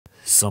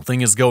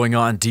Something is going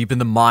on deep in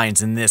the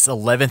mines in this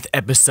 11th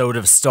episode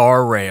of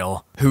Star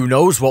Rail. Who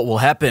knows what will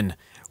happen?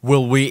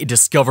 Will we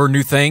discover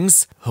new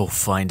things? We'll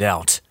find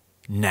out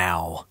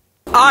now.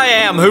 I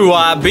am who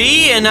I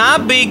be, and I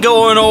be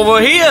going over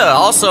here.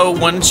 Also,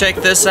 wanna check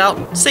this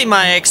out? See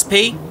my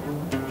XP?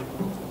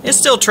 It's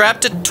still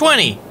trapped at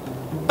 20.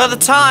 By the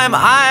time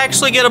I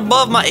actually get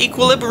above my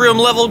equilibrium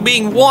level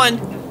being 1,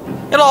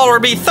 it'll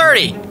already be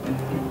 30.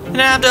 And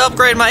I have to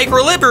upgrade my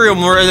equilibrium.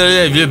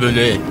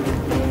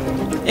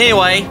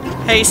 Anyway,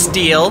 hey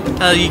Steel,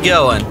 how you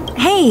going?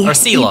 Hey, or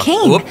Sela. You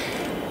came. Whoop.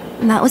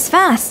 That was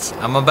fast.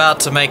 I'm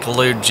about to make a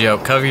lewd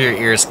joke. Cover your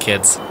ears,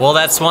 kids. Well,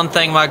 that's one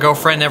thing my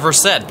girlfriend never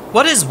said.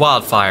 What is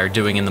Wildfire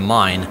doing in the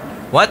mine?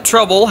 What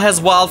trouble has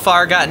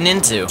Wildfire gotten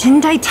into?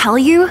 Didn't I tell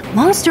you?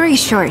 Long story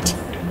short,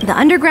 the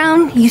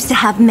underground used to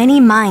have many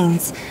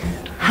mines.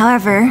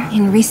 However,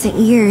 in recent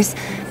years,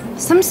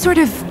 some sort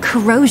of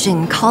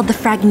corrosion called the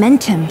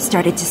fragmentum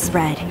started to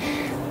spread.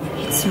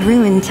 It's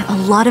ruined a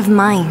lot of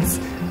mines.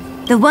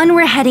 The one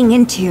we're heading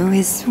into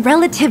is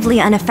relatively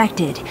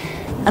unaffected.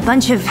 A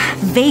bunch of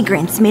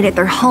vagrants made it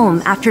their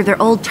home after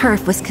their old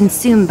turf was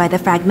consumed by the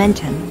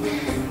fragmentum.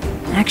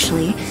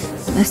 Actually,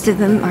 most of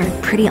them are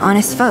pretty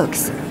honest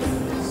folks.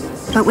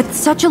 But with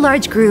such a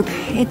large group,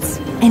 it's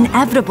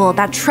inevitable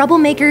that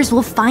troublemakers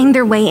will find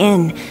their way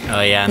in.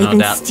 Oh yeah, They've no been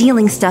doubt.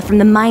 stealing stuff from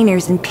the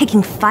miners and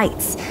picking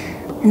fights.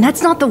 And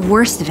that's not the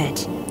worst of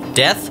it.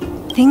 Death?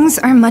 Things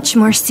are much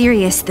more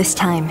serious this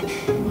time.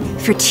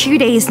 For 2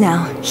 days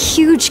now,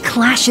 huge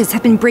clashes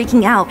have been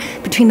breaking out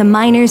between the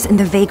miners and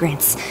the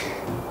vagrants.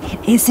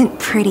 It isn't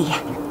pretty.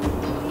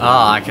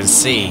 Oh, I can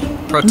see.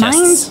 Protests.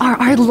 Mines are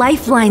our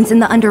lifelines in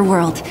the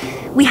underworld.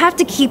 We have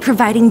to keep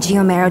providing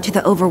geomarrow to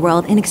the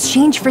overworld in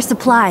exchange for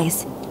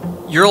supplies.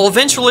 You'll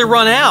eventually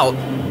run out.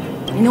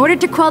 In order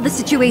to quell the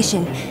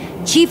situation,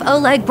 Chief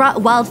Oleg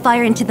brought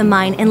Wildfire into the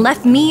mine and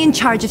left me in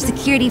charge of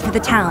security for the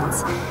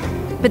towns.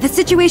 But the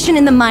situation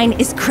in the mine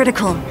is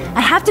critical.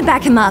 I have to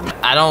back him up.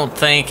 I don't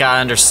think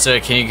I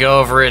understood. Can you go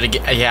over it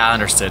again? Yeah, I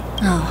understood.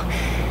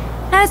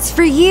 Oh, as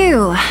for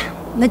you,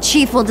 the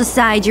Chief will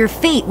decide your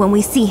fate when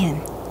we see him.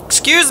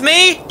 Excuse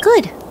me?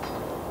 Good.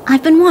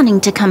 I've been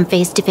wanting to come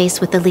face to face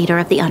with the leader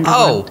of the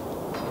underworld.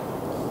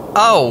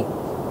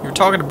 Oh, you're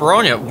talking to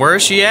Baronia. Where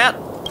is she at?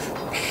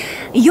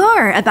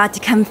 You're about to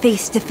come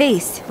face to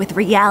face with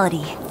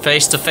reality.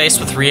 Face to face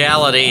with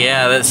reality,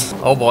 yeah, that's...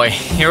 Oh boy,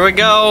 here we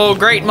go,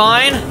 Great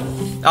Mine.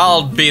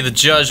 I'll be the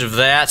judge of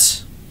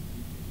that.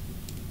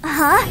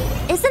 Huh?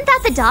 Isn't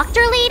that the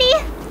doctor lady?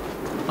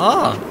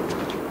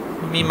 Oh,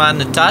 you mean my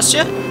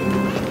Natasha?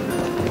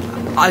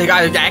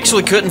 I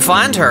actually couldn't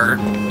find her.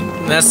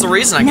 That's the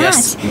reason, I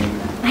guess.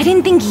 I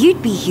didn't think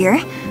you'd be here.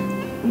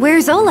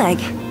 Where's Oleg?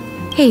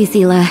 Hey,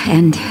 Zila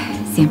and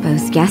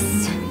Sampo's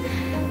guests.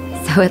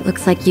 So it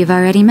looks like you've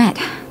already met.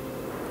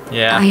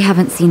 Yeah. I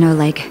haven't seen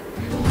Oleg.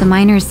 The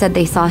miners said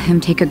they saw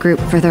him take a group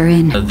further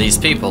in. These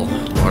people,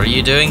 what are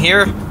you doing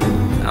here?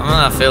 I'm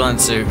not feeling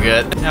too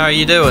good. How are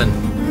you doing?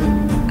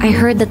 I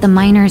heard that the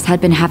miners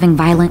had been having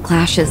violent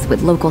clashes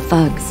with local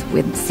thugs,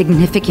 with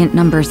significant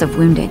numbers of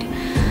wounded.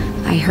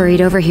 I hurried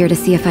over here to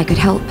see if I could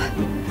help.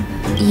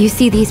 You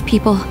see these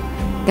people?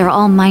 They're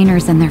all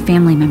miners and their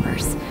family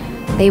members.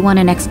 They want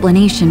an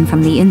explanation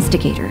from the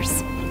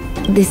instigators.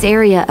 This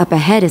area up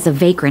ahead is a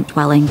vagrant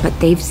dwelling, but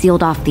they've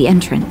sealed off the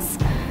entrance.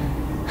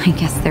 I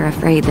guess they're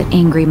afraid that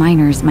angry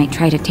miners might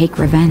try to take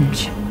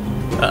revenge.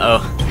 Uh-oh.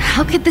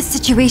 How could the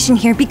situation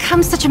here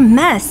become such a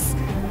mess?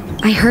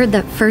 I heard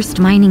that First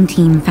Mining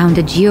Team found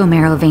a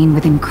geomarrow vein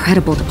with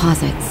incredible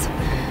deposits.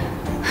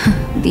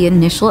 The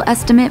initial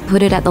estimate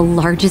put it at the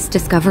largest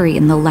discovery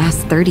in the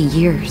last 30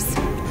 years.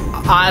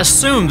 I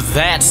assume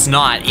that's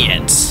not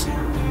it.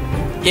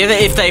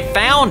 If they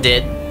found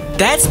it,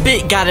 that's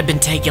gotta been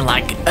taking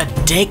like a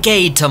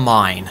decade to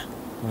mine,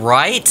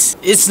 right?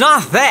 It's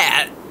not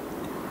that.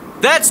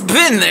 That's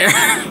been there.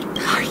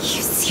 Are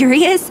you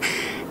serious?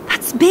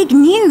 That's big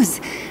news.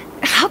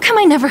 How come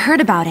I never heard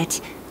about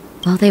it?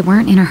 Well, they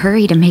weren't in a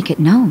hurry to make it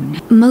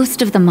known.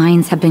 Most of the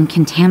mines have been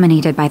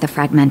contaminated by the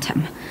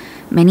fragmentum.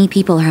 Many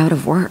people are out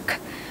of work.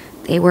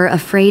 They were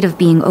afraid of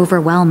being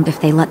overwhelmed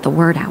if they let the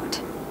word out.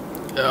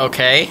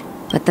 Okay.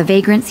 But the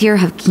vagrants here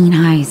have keen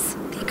eyes.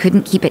 They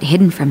couldn't keep it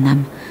hidden from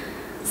them.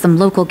 Some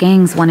local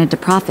gangs wanted to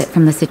profit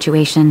from the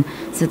situation,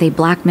 so they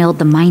blackmailed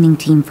the mining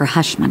team for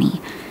hush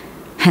money.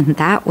 And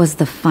that was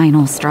the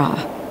final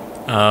straw.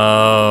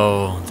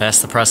 Oh,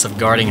 that's the price of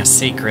guarding a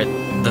secret.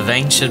 The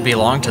vein should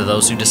belong to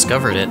those who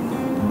discovered it.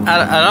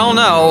 I don't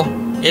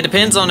know. It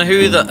depends on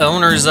who the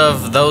owners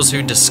of those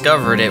who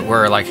discovered it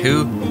were. Like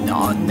who,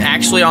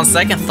 actually on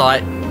second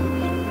thought,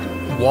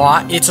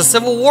 what? It's a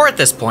civil war at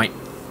this point.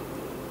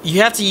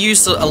 You have to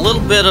use a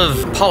little bit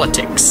of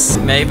politics,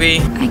 maybe.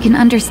 I can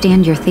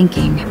understand your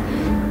thinking.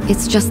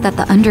 It's just that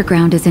the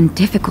underground is in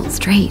difficult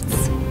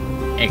straits.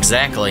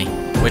 Exactly.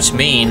 Which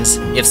means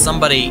if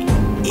somebody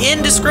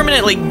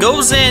indiscriminately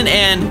goes in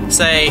and,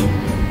 say,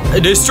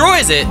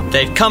 destroys it,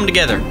 they'd come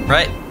together,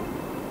 right?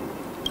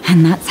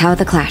 And that's how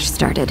the clash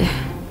started.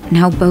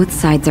 Now both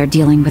sides are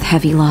dealing with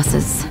heavy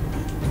losses.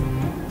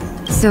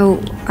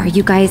 So, are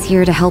you guys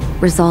here to help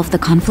resolve the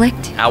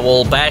conflict? I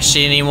will bash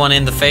anyone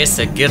in the face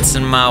that gets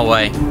in my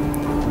way.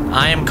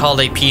 I am called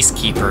a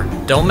peacekeeper.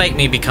 Don't make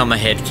me become a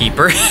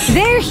headkeeper.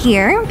 They're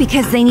here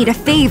because they need a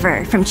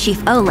favor from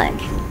Chief Oleg.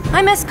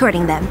 I'm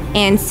escorting them,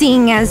 and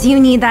seeing as you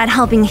need that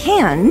helping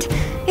hand,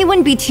 it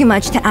wouldn't be too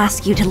much to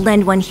ask you to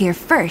lend one here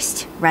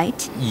first,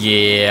 right?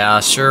 Yeah,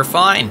 sure,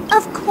 fine.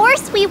 Of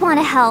course we want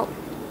to help.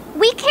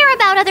 We care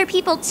about other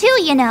people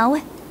too, you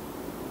know.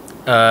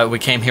 We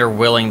came here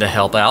willing to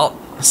help out.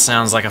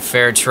 Sounds like a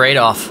fair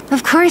trade-off.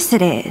 Of course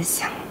it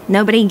is.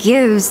 Nobody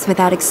gives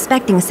without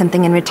expecting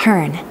something in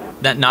return.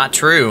 Not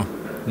true.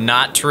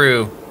 Not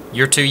true.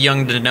 You're too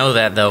young to know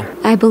that, though.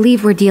 I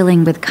believe we're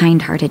dealing with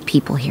kind-hearted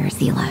people here,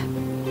 Zila.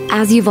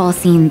 As you've all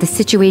seen, the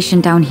situation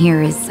down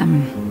here is,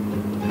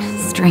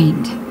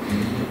 strained.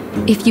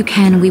 If you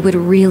can, we would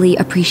really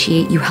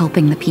appreciate you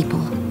helping the people.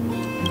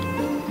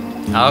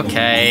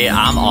 Okay,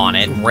 I'm on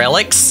it.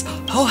 Relics?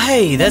 Oh,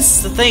 hey,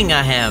 that's the thing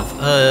I have.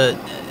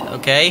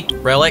 Okay.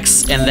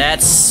 Relics, and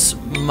that's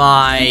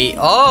my...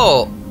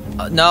 Oh!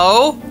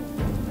 No!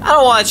 I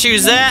don't want to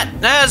choose that.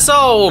 That's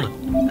old.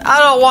 I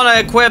don't want to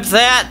equip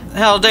that.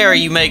 How dare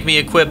you make me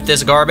equip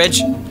this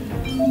garbage?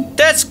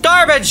 That's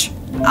garbage!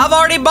 I've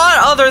already bought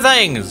other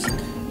things.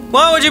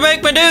 Why would you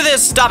make me do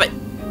this? Stop it.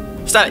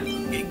 Stop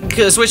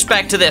it. Switch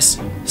back to this.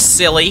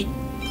 Silly.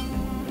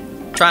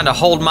 Trying to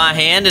hold my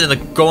hand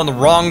and go in the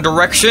wrong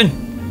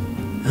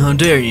direction. How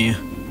dare you?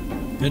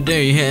 How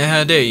dare you?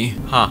 How dare you?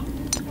 Huh.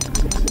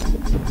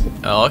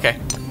 Oh, okay.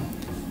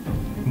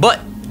 But,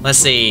 let's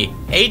see.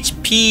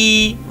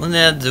 HP.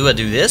 Do I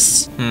do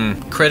this?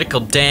 Critical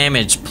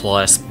damage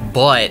plus,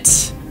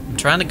 but I'm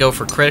trying to go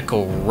for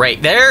critical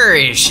rate.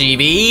 There she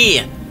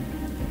be.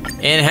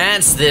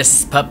 Enhance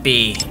this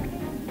puppy.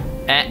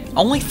 At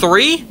only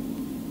 3?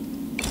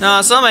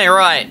 No, something ain't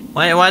right.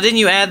 Why didn't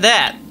you add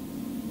that?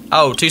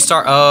 Oh,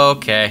 2-star.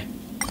 Okay.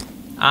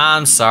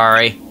 I'm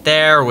sorry.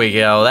 There we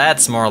go.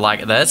 That's more like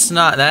it.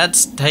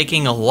 That's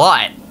taking a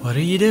lot. What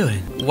are you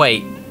doing?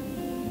 Wait.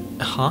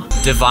 Huh?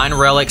 Divine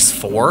Relics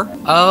 4?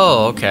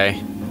 Oh,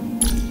 okay.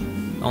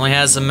 Only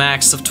has a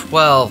max of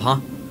 12, huh?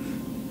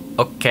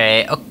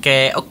 Okay. I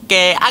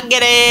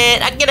get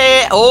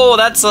it. Oh,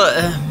 that's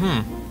a...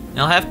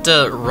 I'll have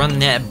to run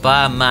that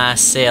by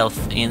myself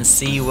and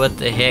see what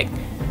the heck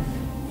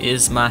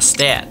is my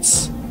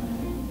stats.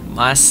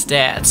 My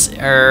stats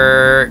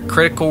are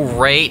critical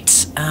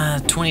rate,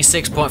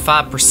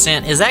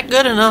 26.5%. Is that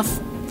good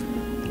enough?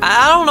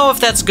 I don't know if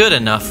that's good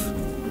enough.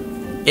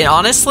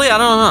 Honestly, I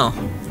don't know.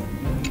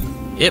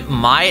 It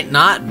might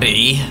not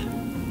be.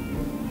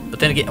 But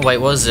then again, wait,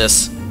 what is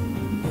this?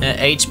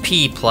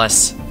 HP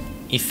plus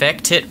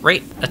effect hit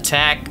rate,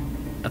 attack,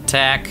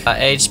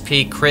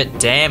 HP crit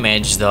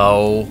damage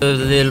though. A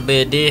little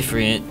bit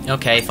different.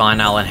 Okay, fine,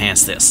 I'll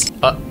enhance this.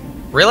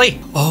 Really?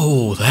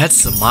 Oh,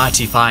 that's a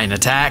mighty fine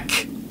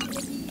attack.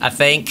 I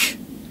think.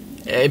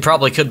 It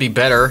probably could be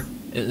better.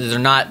 They're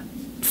not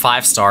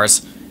 5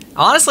 stars.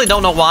 I honestly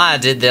don't know why I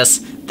did this.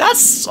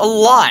 That's a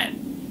lot,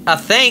 I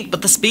think,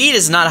 but the speed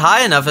is not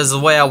high enough as the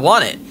way I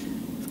want it.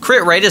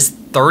 Crit rate is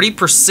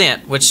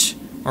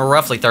 30%, or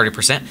roughly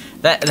 30%.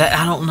 That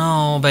I don't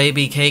know,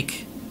 baby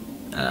cake.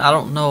 I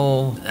don't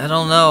know.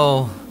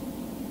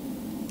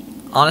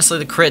 Honestly,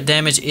 the crit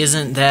damage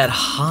isn't that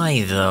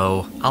high,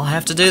 though. I'll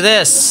have to do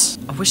this.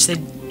 I wish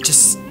they'd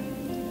just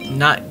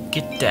not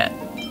get that.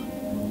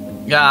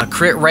 Yeah,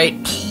 crit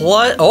rate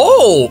plus...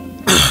 Oh!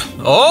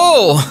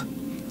 Oh!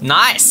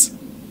 Nice!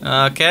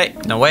 Okay.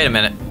 Now, wait a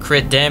minute.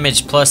 Crit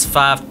damage plus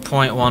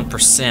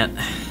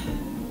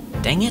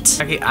 5.1%. Dang it.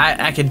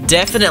 I could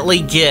definitely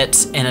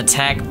get an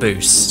attack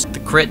boost. The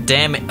crit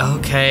damage...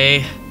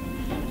 Okay.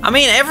 I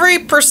mean, every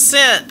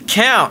percent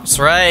counts,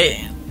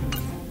 right?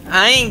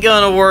 I ain't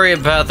gonna worry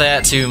about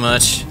that too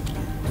much.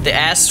 The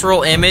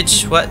astral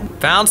image, what?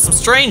 Found some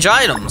strange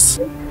items.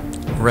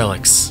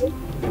 Relics.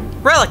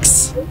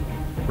 Relics!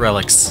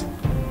 Relics.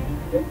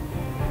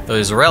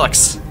 Those are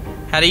relics.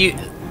 How do you...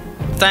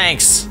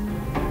 Thanks.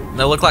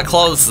 They look like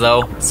clothes,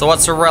 though. So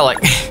what's a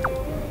relic?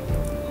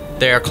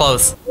 They are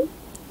clothes.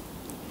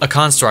 A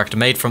construct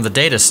made from the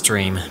data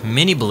stream.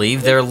 Many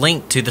believe they're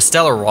linked to the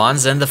stellar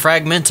wands and the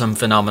fragmentum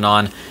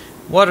phenomenon.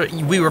 What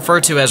we refer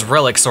to as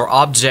relics are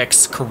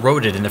objects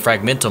corroded in the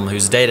fragmentum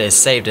whose data is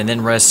saved and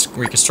then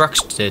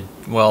reconstructed.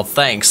 Well,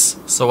 thanks.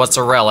 So what's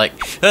a relic?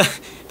 That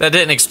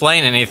didn't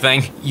explain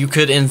anything. You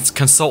could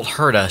consult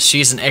Herta.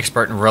 She's an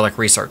expert in relic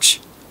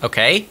research.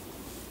 Okay.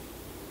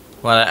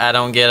 Well, I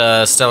don't get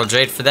a stellar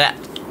jade for that.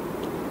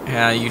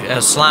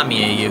 You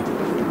slimy are you?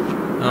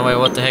 Oh wait,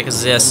 what the heck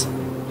is this?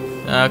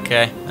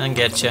 Okay, I can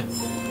get you.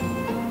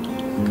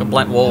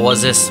 What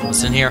was this?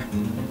 What's in here?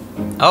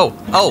 Oh,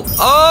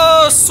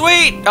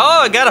 sweet!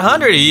 Oh, I got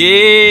 100.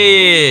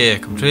 Yeah,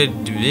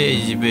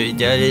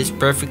 that is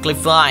perfectly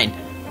fine.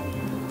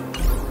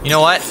 You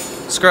know what?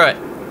 Screw it.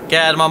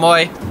 Get out of my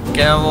way.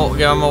 Get out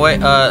of my way.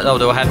 Oh,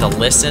 do I have to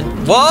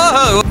listen?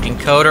 Whoa!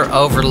 Encoder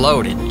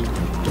overloaded.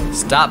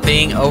 Stop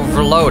being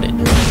overloaded.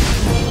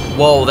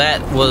 Whoa,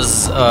 that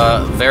was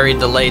a very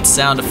delayed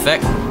sound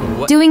effect.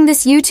 What? Doing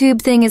this YouTube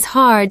thing is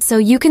hard, so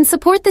you can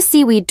support the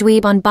Seaweed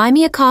Dweeb on Buy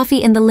Me a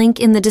Coffee in the link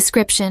in the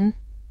description.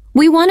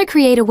 We want to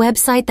create a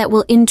website that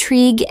will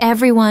intrigue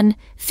everyone,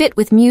 fit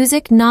with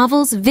music,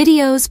 novels,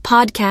 videos,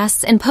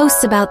 podcasts, and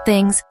posts about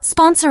things.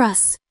 Sponsor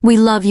us. We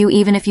love you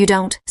even if you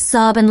don't.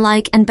 Sub and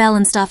like and bell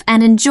and stuff,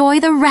 and enjoy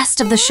the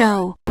rest of the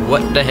show.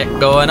 What the heck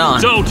going on?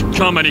 Don't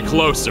come any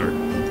closer.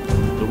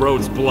 The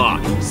road's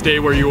blocked. Stay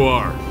where you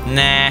are.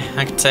 Nah,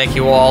 I can take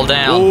you all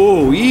down.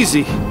 Oh,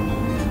 easy.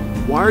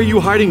 Why are you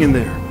hiding in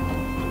there?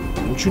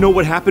 Don't you know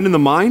what happened in the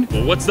mine?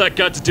 Well, what's that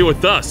got to do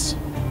with us?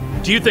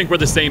 Do you think we're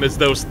the same as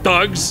those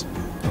thugs?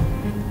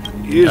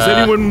 Is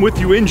anyone with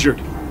you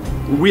injured?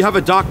 We have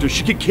a doctor.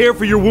 She could care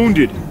for your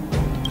wounded.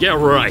 Yeah,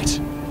 right.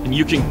 And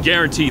you can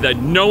guarantee that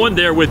no one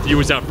there with you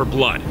is out for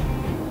blood.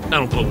 I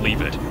don't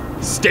believe it.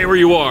 Stay where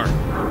you are.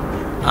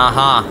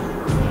 Uh-huh.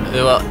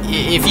 Well,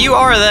 if you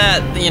are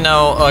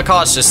that,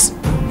 cautious,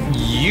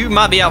 you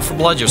might be out for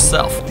blood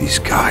yourself. These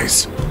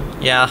guys.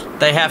 Yeah,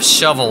 they have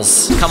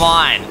shovels. Come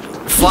on.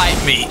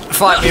 Fight me.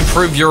 Fight me and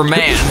prove you're a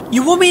man.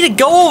 You want me to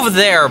go over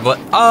there, but,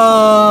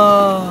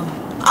 I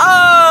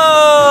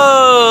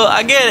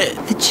get it.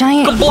 The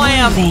giant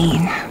Kablam!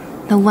 vein.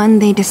 The one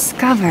they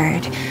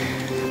discovered.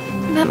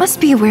 That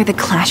must be where the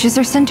clashes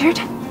are centered.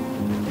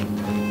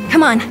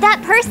 Come on.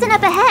 That person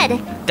up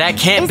ahead. That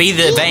can't be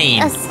the Is he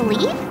vein.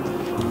 asleep?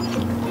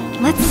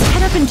 Let's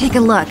head up and take a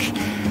look.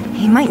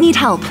 He might need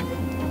help.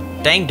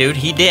 Dang, dude,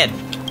 he did.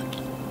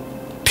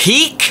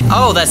 Peak?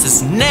 Oh, that's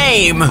his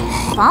name.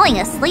 Falling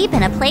asleep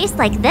in a place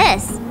like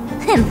this.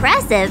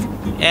 Impressive.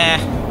 Yeah,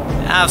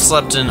 I've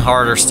slept in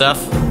harder stuff.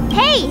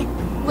 Hey,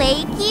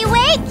 wakey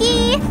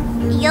wakey.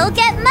 You'll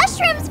get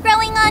mushrooms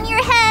growing on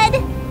your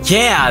head.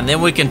 Yeah, and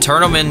then we can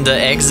turn them into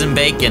eggs and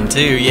bacon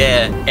too.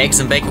 Yeah, eggs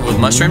and bacon with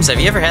mushrooms.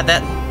 Have you ever had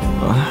that?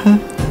 What?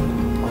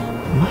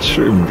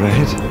 Mushroom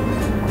bread?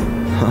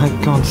 I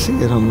can't see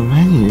it on the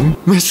menu.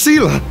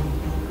 Marcela!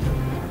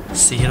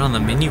 See it on the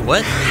menu?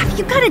 What? Have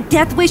you got a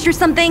death wish or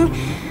something?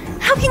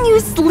 How can you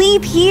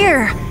sleep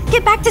here?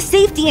 Get back to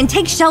safety and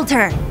take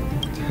shelter.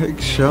 Take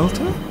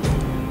shelter?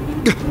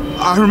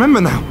 I remember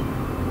now.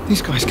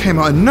 These guys came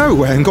out of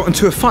nowhere and got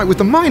into a fight with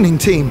the mining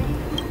team.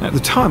 At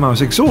the time, I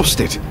was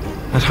exhausted.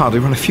 I'd hardly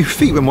run a few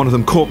feet when one of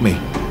them caught me.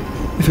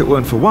 If it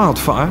weren't for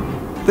Wildfire,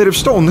 they'd have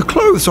stolen the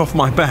clothes off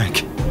my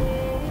back.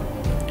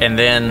 And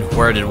then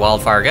where did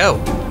Wildfire go?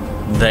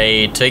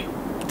 They take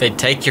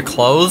your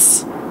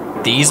clothes?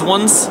 These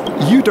ones?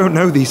 You don't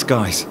know these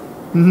guys.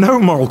 No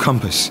moral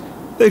compass.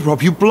 They'd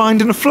rob you blind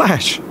in a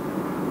flash.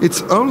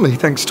 It's only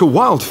thanks to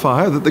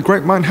Wildfire that the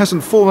Great Mine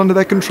hasn't fallen under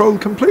their control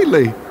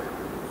completely.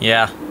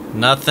 Yeah,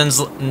 nothing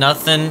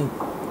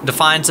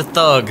defines a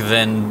thug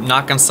than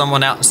knocking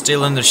someone out and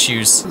stealing their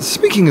shoes.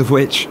 Speaking of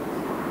which,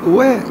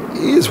 where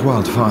is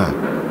Wildfire?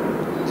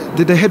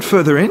 Did they head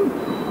further in?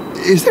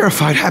 Is there a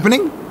fight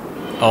happening?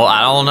 Oh,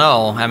 I don't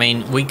know. I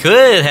mean, we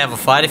could have a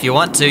fight if you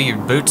want to. Your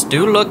boots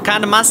do look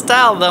kind of my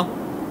style, though.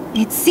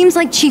 It seems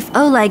like Chief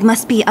Oleg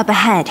must be up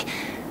ahead.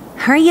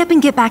 Hurry up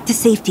and get back to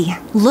safety.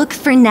 Look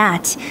for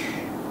Nat.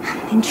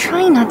 And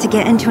try not to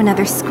get into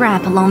another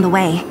scrap along the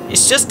way.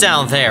 It's just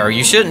down there.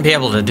 You shouldn't be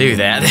able to do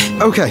that.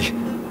 Okay.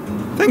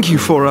 Thank you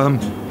for,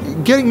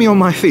 getting me on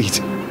my feet.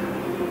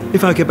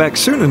 If I get back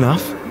soon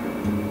enough,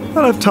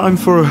 I'll have time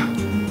for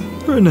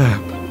a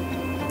nap.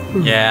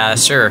 Yeah,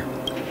 sure.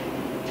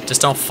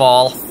 Just don't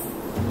fall.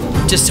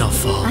 Just don't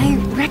fall. I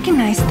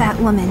recognize that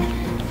woman.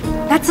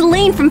 That's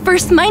Elaine from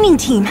First Mining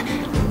Team.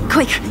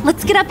 Quick,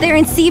 let's get up there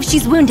and see if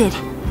she's wounded.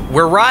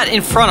 We're right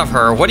in front of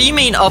her. What do you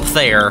mean up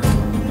there?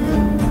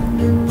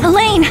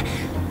 Elaine!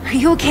 Are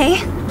you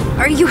okay?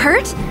 Are you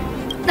hurt?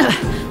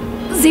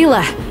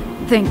 Zila,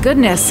 thank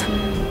goodness.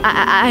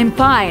 I'm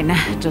fine.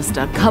 Just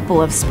a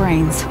couple of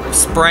sprains.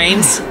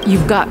 Sprains?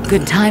 You've got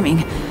good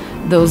timing.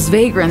 Those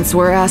vagrants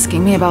were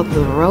asking me about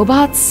the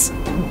robots,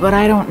 but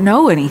I don't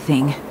know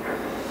anything.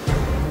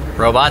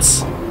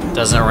 Robots?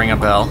 Doesn't ring a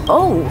bell.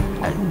 Oh,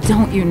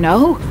 don't you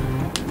know?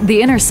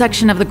 The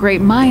intersection of the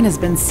Great Mine has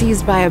been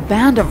seized by a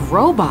band of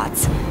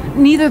robots.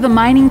 Neither the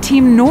mining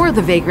team nor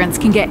the vagrants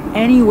can get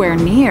anywhere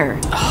near.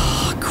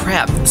 Oh,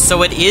 crap.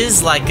 So it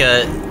is like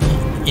a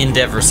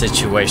Endeavor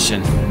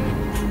situation.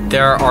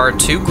 There are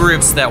two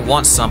groups that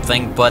want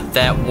something, but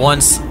that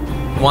once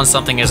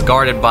something is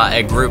guarded by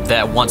a group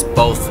that wants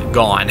both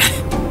gone.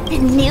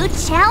 New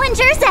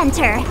challengers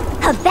enter.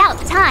 About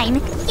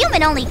time.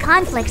 Human-only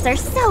conflicts are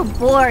so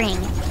boring.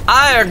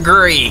 I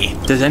agree.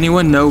 Does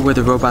anyone know where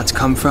the robots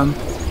come from?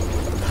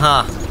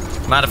 Huh.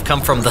 Might have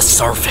come from the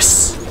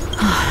surface.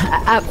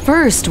 At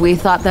first, we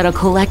thought that a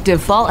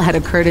collective fault had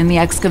occurred in the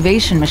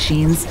excavation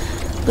machines,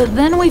 but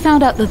then we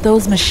found out that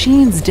those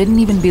machines didn't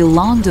even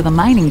belong to the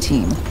mining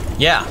team.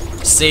 Yeah,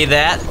 see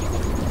that?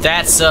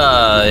 That's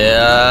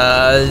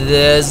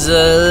there's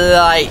a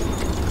light.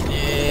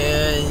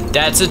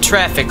 That's a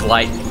traffic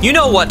light. You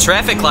know what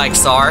traffic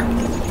lights are.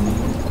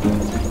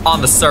 On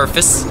the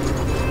surface.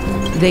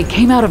 They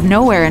came out of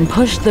nowhere and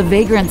pushed the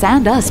vagrants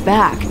and us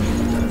back.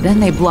 Then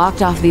they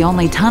blocked off the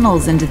only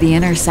tunnels into the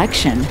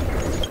intersection.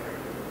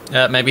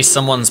 Maybe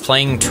someone's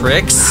playing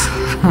tricks?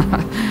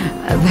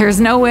 There's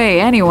no way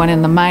anyone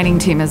in the mining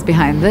team is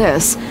behind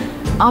this.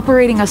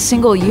 Operating a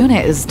single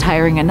unit is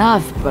tiring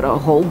enough, but a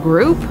whole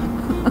group?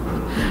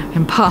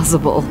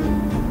 Impossible.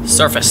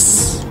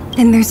 Surface.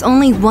 Then there's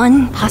only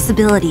one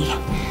possibility.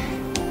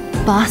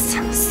 Boss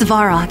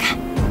Svarog.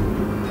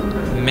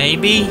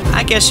 Maybe?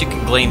 I guess you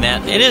could glean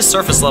that. It is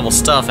surface level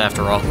stuff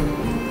after all.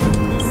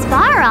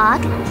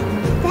 Svarog?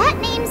 That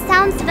name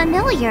sounds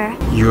familiar.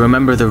 You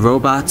remember the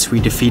robots we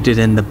defeated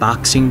in the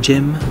boxing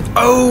gym?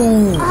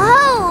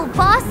 Oh,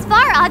 Boss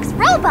Svarog's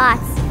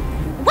robots!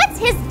 What's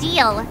his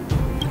deal?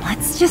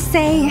 Let's just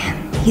say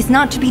he's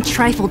not to be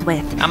trifled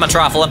with. I'm a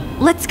trifle him.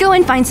 Let's go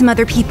and find some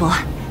other people.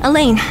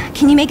 Elaine,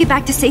 can you make it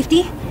back to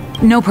safety?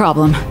 No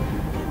problem.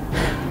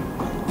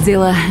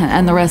 Zila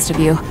and the rest of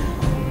you,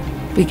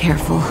 be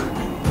careful.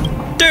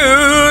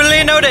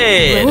 Duly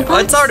noted! Robots? Well,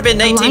 it's already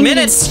been 18 Aligned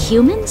minutes. against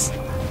humans?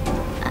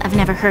 I've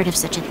never heard of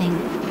such a thing.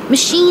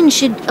 Machines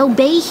should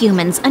obey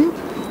humans and...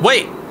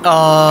 Wait,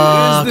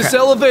 Is this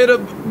elevator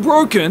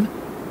broken?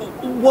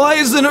 Why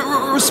isn't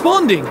it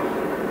responding?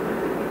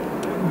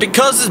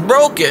 because it's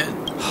broken.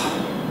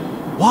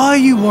 Why are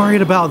you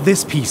worried about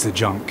this piece of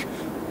junk?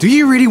 Do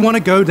you really want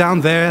to go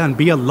down there and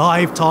be a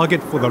live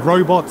target for the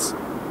robots?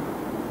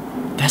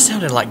 That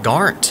sounded like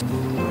Gart.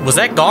 Was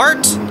that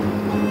Gart?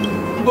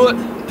 But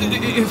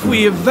if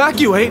we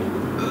evacuate,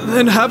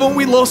 then haven't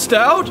we lost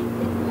out?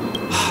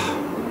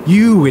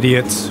 You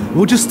idiots.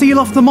 We'll just steal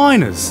off the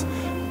miners.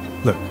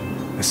 Look,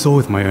 I saw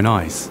with my own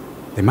eyes.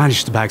 They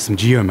managed to bag some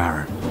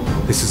geomarrow.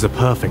 This is a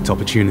perfect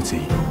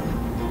opportunity.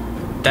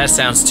 That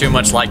sounds too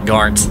much like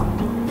Gart.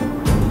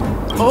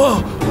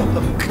 Oh,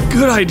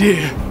 good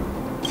idea.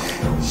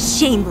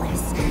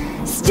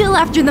 Shameless. Still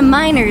after the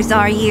miners,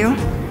 are you?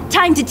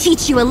 Time to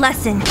teach you a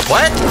lesson.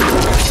 What?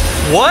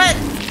 What?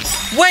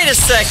 Wait a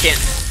second.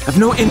 I've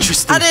no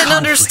interest in I didn't conflict.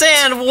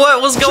 understand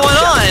what was going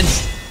on.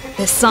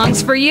 This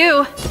song's for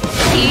you.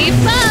 Keep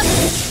up!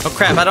 Oh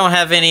crap, I don't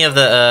have any of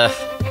the,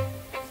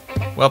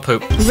 well,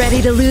 poop.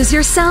 Ready to lose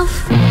yourself?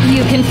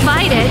 You can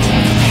fight it,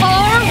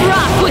 or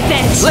rock with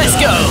it! Let's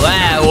go!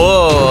 Ah,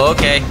 whoa,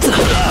 okay.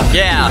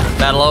 Yeah,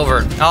 battle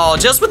over. Oh,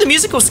 just when the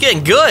music was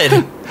getting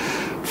good.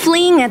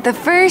 Fleeing at the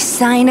first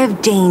sign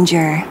of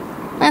danger.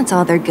 That's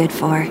all they're good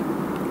for.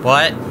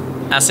 What?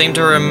 I seem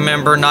to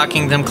remember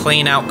knocking them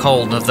clean out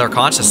cold of their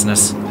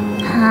consciousness.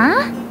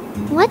 Huh?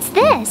 What's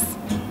this?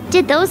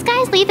 Did those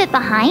guys leave it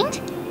behind?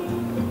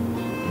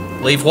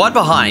 Leave what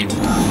behind?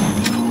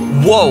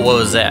 Whoa, what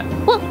was that?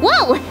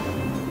 Whoa!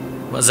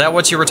 Was that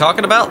what you were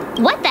talking about?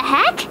 What the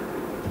heck?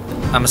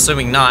 I'm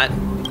assuming not.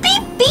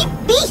 Beep, beep,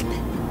 beep!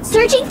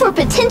 Searching for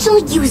potential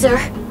user.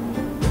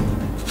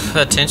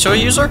 Potential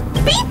user?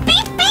 Beep,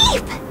 beep,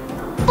 beep!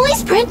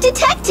 Voice print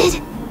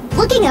detected.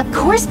 Looking up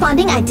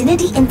corresponding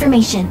identity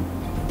information.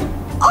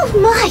 Oh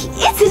my,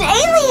 it's an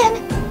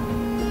alien!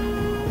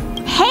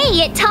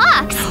 Hey, it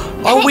talks!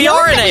 Oh, And we it knows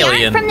are an that we aren't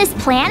alien. from this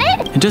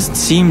planet? It doesn't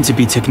seem to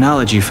be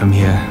technology from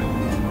here.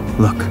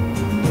 Look,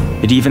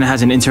 it even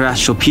has an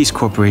Interastral Peace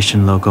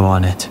Corporation logo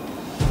on it.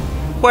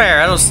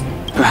 Where? I don't...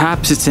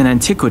 Perhaps it's an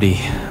antiquity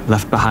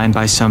left behind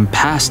by some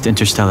past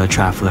interstellar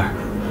traveler.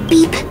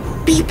 Beep,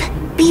 beep,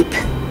 beep.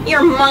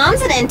 Your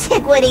mom's an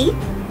antiquity.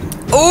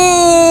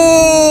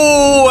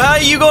 Ooh, how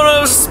you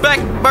gonna spec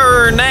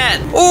burn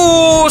that?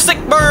 Ooh, stick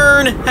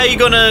burn. How you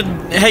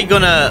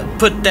gonna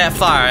put that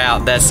fire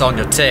out that's on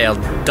your tail,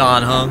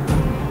 Dan Heng?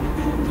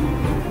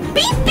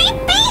 Beep, beep,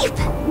 beep!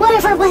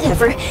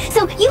 Whatever.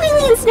 So you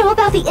aliens know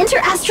about the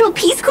Interastral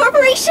Peace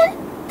Corporation?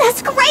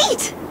 That's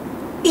great!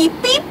 Beep,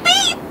 beep,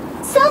 beep!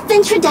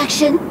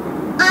 Self-introduction.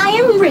 I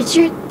am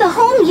Richard, the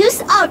home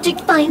use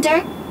object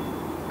finder.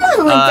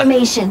 Model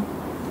information.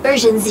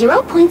 Version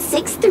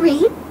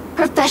 0.63.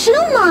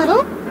 Professional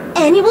model.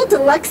 Annual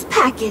deluxe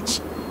package.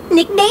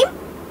 Nickname?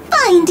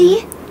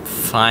 Findy.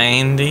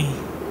 Findy?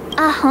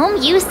 A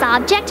home use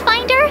object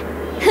finder?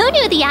 Who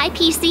knew the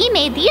IPC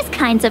made these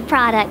kinds of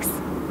products?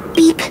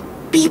 Beep,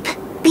 beep,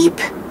 beep.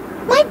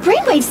 My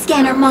brainwave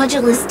scanner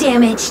module is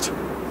damaged.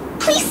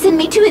 Please send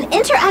me to an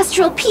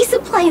Interastral Peace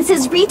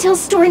Appliances retail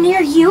store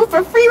near you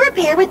for free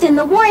repair within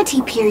the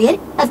warranty period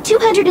of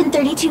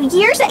 232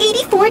 years,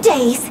 84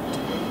 days.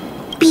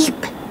 Beep,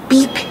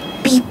 beep,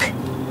 beep.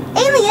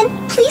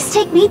 Alien, please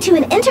take me to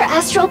an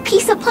Interastral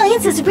Peace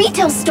Appliances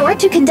retail store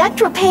to conduct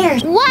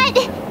repairs. What?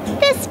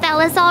 This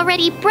fella's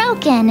already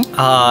broken. Okay.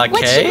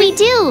 What should we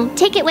do?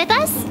 Take it with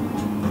us?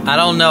 I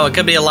don't know. It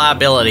could be a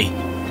liability.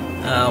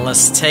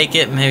 Let's take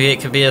it. Maybe it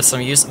could be of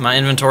some use. My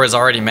inventory is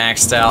already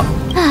maxed out.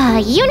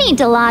 You need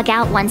to log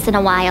out once in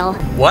a while.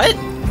 What?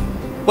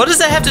 What does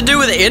that have to do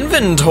with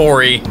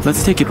inventory?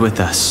 Let's take it with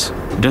us.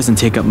 It doesn't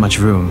take up much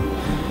room.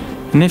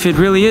 And if it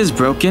really is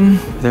broken,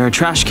 there are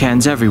trash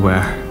cans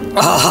everywhere.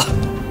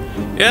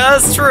 Yeah,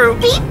 that's true.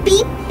 Beep,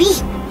 beep,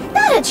 beep.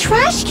 Not a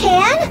trash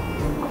can.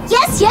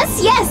 Yes.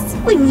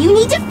 When you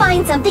need to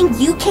find something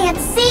you can't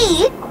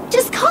see,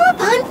 just call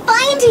upon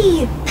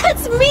Findy.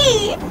 That's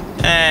me.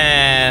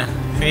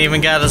 We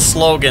even got a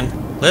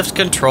slogan. Lift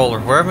controller.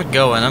 Where am I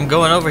going? I'm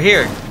going over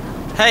here.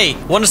 Hey,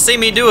 want to see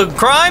me do a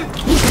crime?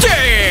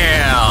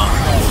 Damn!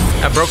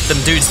 I broke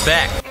them dude's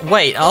back.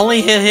 Wait, I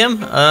only hit him?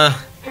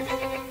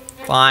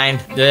 Fine.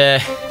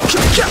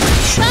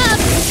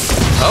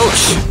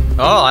 Ouch.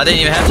 Oh, I didn't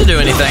even have to do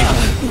anything.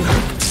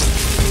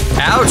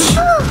 Ouch.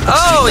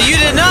 Oh, you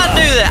did not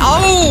do that.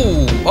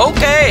 Oh,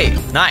 okay.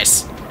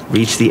 Nice.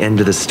 Reach the end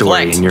of the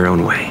story in your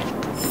own way.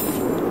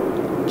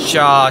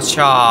 Charge.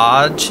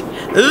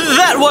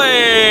 That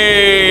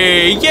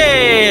way!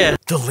 Yeah!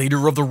 The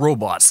leader of the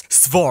robots,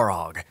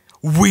 Svarog.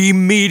 We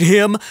meet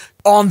him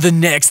on the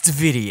next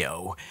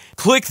video.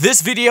 Click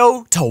this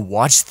video to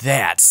watch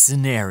that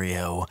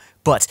scenario.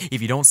 But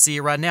if you don't see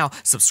it right now,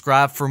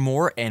 subscribe for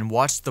more and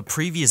watch the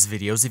previous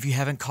videos if you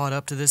haven't caught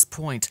up to this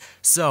point.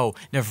 So,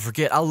 never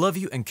forget, I love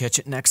you and catch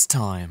it next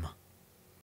time.